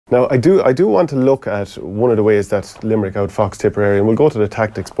Now, I do want to look at one of the ways that Limerick outfoxed Tipperary, and we'll go to the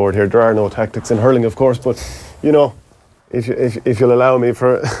tactics board here. There are no tactics in hurling, of course, but, you know, if you'll allow me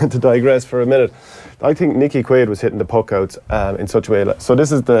to digress for a minute, I think Nicky Quaid was hitting the puck out in such a way. So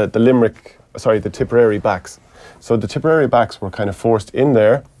this is the Tipperary backs. So the Tipperary backs were kind of forced in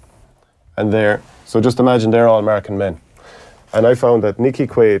there and there. So just imagine they're all marking men. And I found that Nicky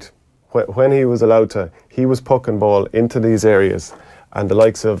Quaid, when he was allowed to, he was pucking ball into these areas, and the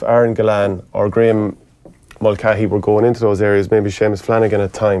likes of Aaron Gillan or Graham Mulcahy were going into those areas, maybe Seamus Flanagan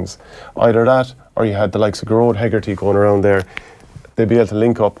at times. Either that, or you had the likes of Garrod Hegarty going around there. They'd be able to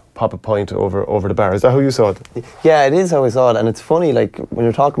link up, pop a point over the bar. Is that how you saw it? Yeah, it is how I saw it, and it's funny, like, when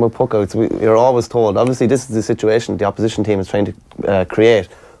you're talking about puckouts, you're always told, obviously this is the situation the opposition team is trying to create,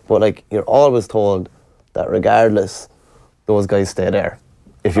 but like, you're always told that regardless, those guys stay there.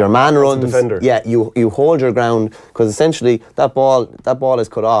 If your man runs, yeah, you hold your ground, because essentially that ball is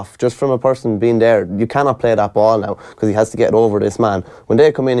cut off just from a person being there. You cannot play that ball now because he has to get over this man. When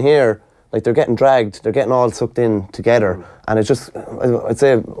they come in here, like, they're getting dragged, they're getting all sucked in together, and it's just, I'd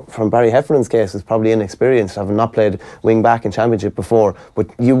say from Barry Heffernan's case, it's probably inexperienced, having not played wing back in championship before, but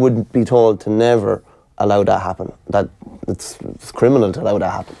you would be told to never allow that happen. It's criminal to allow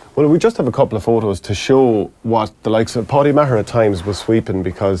that happen. Well, we just have a couple of photos to show what the likes of Paddy Maher at times was sweeping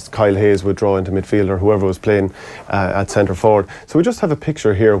because Kyle Hayes would draw into midfield or whoever was playing at centre forward. So we just have a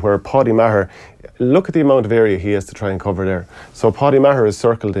picture here where Paddy Maher, look at the amount of area he has to try and cover there. So Paddy Maher is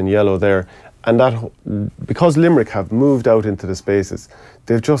circled in yellow there, and that, because Limerick have moved out into the spaces,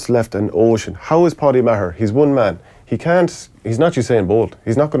 they've just left an ocean. How is Paddy Maher? He's one man. He's not Usain Bolt.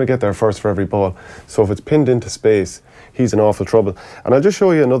 He's not going to get there first for every ball. So if it's pinned into space, he's in awful trouble. And I'll just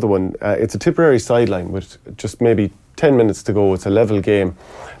show you another one. It's a Tipperary sideline with just maybe 10 minutes to go. It's a level game.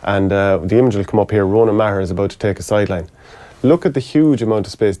 And the image will come up here. Ronan Maher is about to take a sideline. Look at the huge amount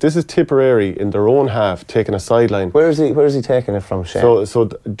of space. This is Tipperary in their own half taking a sideline. Where is he taking it from, Shane? So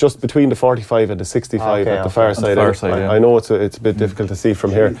just between the 45 and the 65 at the far side. I know it's a bit difficult to see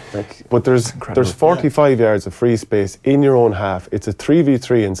from here, but there's 45 yards of free space in your own half. It's a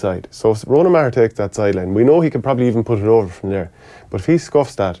 3v3 inside. So if Ronan Maher takes that sideline, we know he can probably even put it over from there. But if he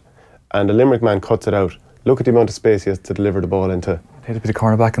scuffs that and the Limerick man cuts it out, look at the amount of space he has to deliver the ball into. Played a bit of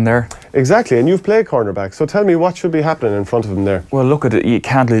cornerback in there. Exactly, and you've played cornerback, so tell me what should be happening in front of him there. Well, look at it. You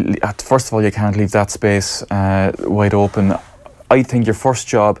can't first of all, you can't leave that space wide open. I think your first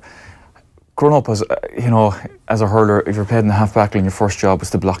job, growing up as as a hurler, if you're playing in the half back line, your first job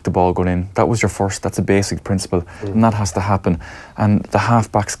was to block the ball going in. That was your first. That's a basic principle, and that has to happen. And the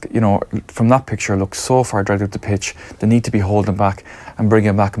half backs, from that picture, look so far dragged out the pitch. They need to be holding back and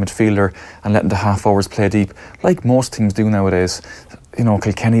bringing back a midfielder and letting the half forwards play deep, like most teams do nowadays.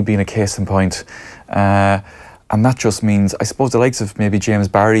 Kilkenny being a case in point. And that just means, I suppose, the likes of maybe James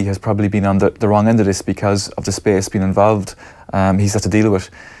Barry has probably been on the wrong end of this because of the space being involved. He's had to deal with.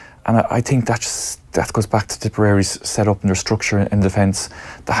 And I think that goes back to Tipperary's setup and their structure in defence.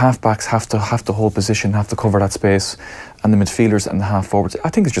 The half-backs have to hold position, have to cover that space, and the midfielders and the half-forwards. I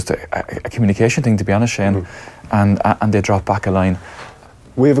think it's just a communication thing, to be honest, Shane, and they drop back a line.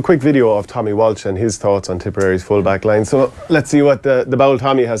 We have a quick video of Tommy Walsh and his thoughts on Tipperary's full-back line. So let's see what the bowl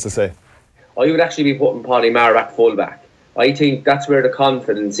Tommy has to say. I would actually be putting Paddy Maher back full-back. I think that's where the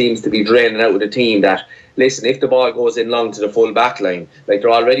confidence seems to be draining out of the team, that, listen, if the ball goes in long to the full-back line, like,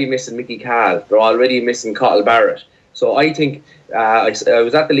 they're already missing Mickey Cahill, they're already missing Cottle Barrett. So I think I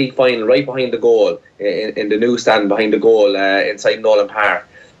was at the league final right behind the goal, in the new stand behind the goal inside Nolan Park.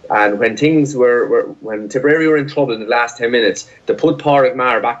 And when when Tipperary were in trouble in the last 10 minutes, they put Pádraig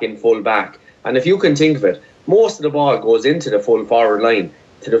Maher back in full back. And if you can think of it, most of the ball goes into the full forward line,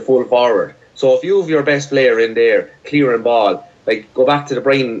 to the full forward. So if you have your best player in there clearing ball, like, go back to the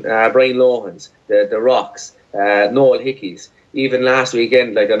Brian Lohans, the Rocks, Noel Hickeys, even last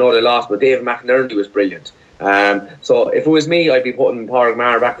weekend, like, I know they lost, but Dave McInerney was brilliant. So if it was me, I'd be putting Pádraig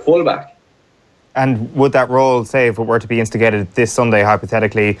Maher back full back. And would that role, say, if it were to be instigated this Sunday,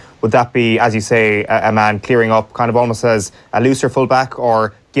 hypothetically, would that be, as you say, a man clearing up kind of almost as a looser full-back,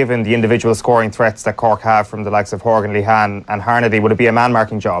 or given the individual scoring threats that Cork have from the likes of Horgan, Lehan and Harnedy, would it be a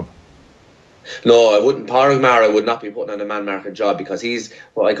man-marking job? No, I wouldn't. Pádraig Maher, I would not be putting on a man-marking job, because he's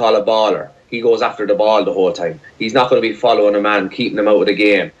what I call a baller. He goes after the ball the whole time. He's not going to be following a man, keeping him out of the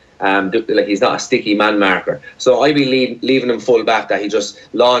game. Like, he's not a sticky man marker. So I'd be leaving him full back, that he just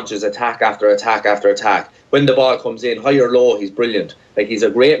launches attack after attack after attack. When the ball comes in, high or low, he's brilliant. Like, he's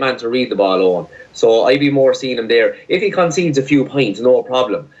a great man to read the ball on. So I'd be more seeing him there. If he concedes a few points, no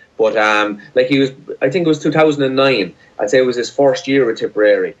problem. But like, he was, I think it was 2009. I'd say it was his first year with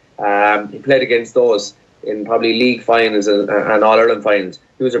Tipperary. He played against those in probably league finals and All-Ireland finals.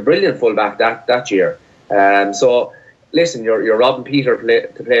 He was a brilliant fullback that year. So listen, you're robbing Peter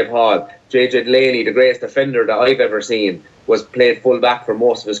to play Paul. JJ Delaney, the greatest defender that I've ever seen, was played full back for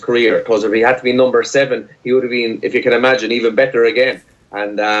most of his career, because if he had to be number 7, he would have been, if you can imagine, even better again.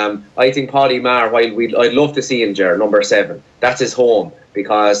 And I think Paddy Maher, while I'd love to see him there, number 7. That's his home,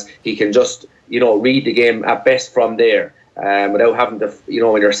 because he can just, read the game at best from there, without having to,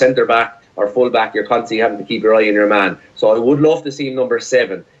 when you're centre back or full back, you're constantly having to keep your eye on your man. So I would love to see him number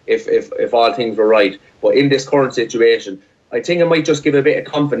 7 if all things were right. But in this current situation, I think it might just give a bit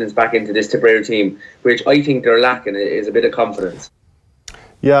of confidence back into this Tipperary team, which I think they're lacking, is a bit of confidence.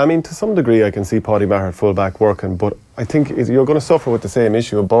 Yeah, I mean, to some degree I can see Paddy Maher at full-back working, but I think you're going to suffer with the same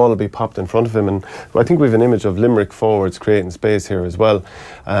issue. A ball will be popped in front of him, and I think we have an image of Limerick forwards creating space here as well,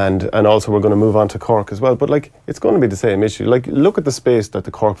 and also we're going to move on to Cork as well, but like, it's going to be the same issue. Like, look at the space that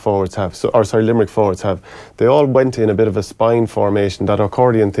the Cork forwards have, Limerick forwards have. They all went in a bit of a spine formation, that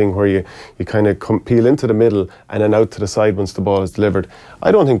accordion thing where you kind of peel into the middle and then out to the side once the ball is delivered.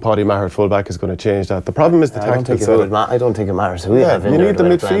 I don't think Paddy Maher at full-back is going to change that. The problem is the tactical side. I don't think it matters who you have in you there. need the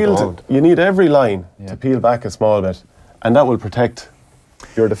midfield, you need every line to peel back a small bit, and that will protect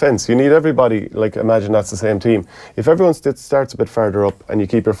your defence. You need everybody, like, imagine that's the same team. If everyone starts a bit further up and you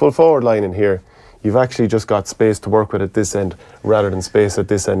keep your full forward line in here, you've actually just got space to work with at this end rather than space at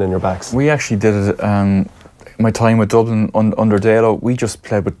this end in your backs. We actually did it, my time with Dublin under Dalo, we just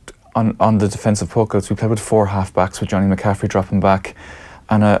played with, on the defensive puckouts, we played with 4 half-backs with Johnny McCaffrey dropping back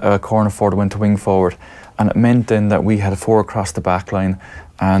and a corner forward went to wing forward. And it meant then that we had a 4 across the back line,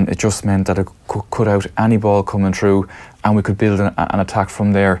 and it just meant that it could cut out any ball coming through and we could build an attack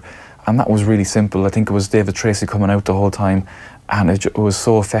from there. And that was really simple. I think it was David Tracy coming out the whole time, and it was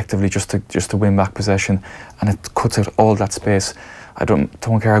so effectively just to win back possession, and it cuts out all that space. I don't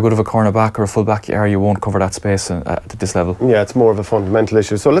care how good of a cornerback or a fullback you are, you won't cover that space at this level. Yeah, it's more of a fundamental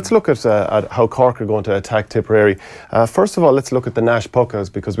issue. So let's look at how Cork are going to attack Tipperary. First of all, let's look at the Nash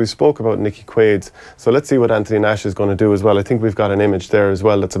puckouts, because we spoke about Nicky Quaid's. So let's see what Anthony Nash is going to do as well. I think we've got an image there as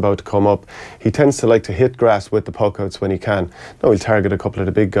well that's about to come up. He tends to like to hit grass with the puckouts when he can. Now he'll target a couple of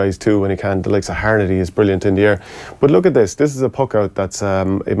the big guys too when he can. The likes of Harnedy is brilliant in the air. But look at this. This is a puckout that's,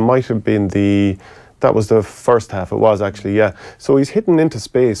 it might have been that was the first half, it was actually, yeah. So he's hitting into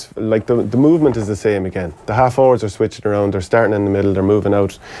space, like the movement is the same again. The half forwards are switching around, they're starting in the middle, they're moving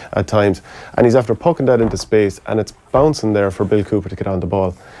out at times. And he's after pucking that into space, and it's bouncing there for Bill Cooper to get on the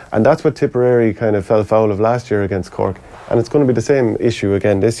ball. And that's what Tipperary kind of fell foul of last year against Cork. And it's going to be the same issue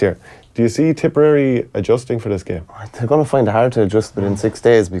again this year. Do you see Tipperary adjusting for this game? They're going to find it hard to adjust within 6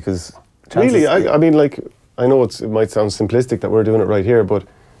 days, because... Really, I mean, like, I know it might sound simplistic that we're doing it right here, but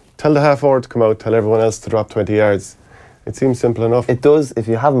tell the half forward to come out, tell everyone else to drop 20 yards. It seems simple enough. It does. If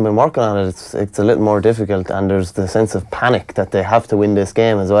you haven't been working on it, it's a little more difficult, and there's the sense of panic that they have to win this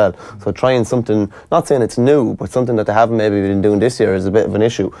game as well. So trying something, not saying it's new, but something that they haven't maybe been doing this year is a bit of an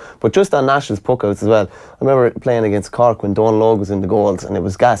issue. But just on Nash's puckouts as well, I remember playing against Cork when Don Logue was in the goals and it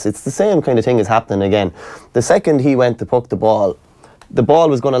was gas. It's the same kind of thing is happening again. The second he went to puck the ball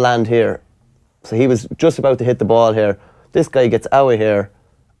was going to land here. So he was just about to hit the ball here. This guy gets out of here,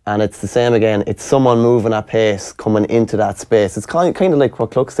 and it's the same again. It's someone moving at pace coming into that space. It's kind of like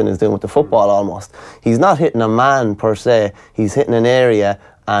what Cluxton is doing with the football almost. He's not hitting a man per se, he's hitting an area,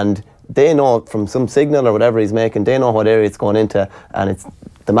 and they know from some signal or whatever he's making, they know what area it's going into, and it's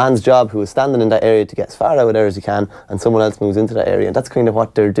the man's job who is standing in that area to get as far out there as he can, and someone else moves into that area. And that's kind of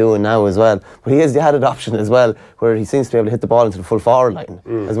what they're doing now as well. But he has the added option as well, where he seems to be able to hit the ball into the full forward line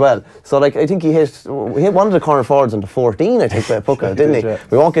as well. So like, I think he hit one of the corner forwards on the 14, I think, by a puck out, didn't he? Yeah.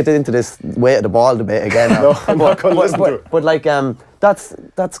 We won't get into this weight of the ball debate again. No, I'm not going to listen to it. But like,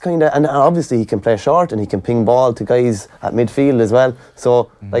 that's kind of, and obviously he can play short and he can ping ball to guys at midfield as well.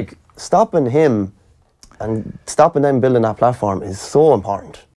 So like, stopping him and stopping them building that platform is so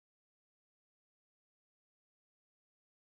important.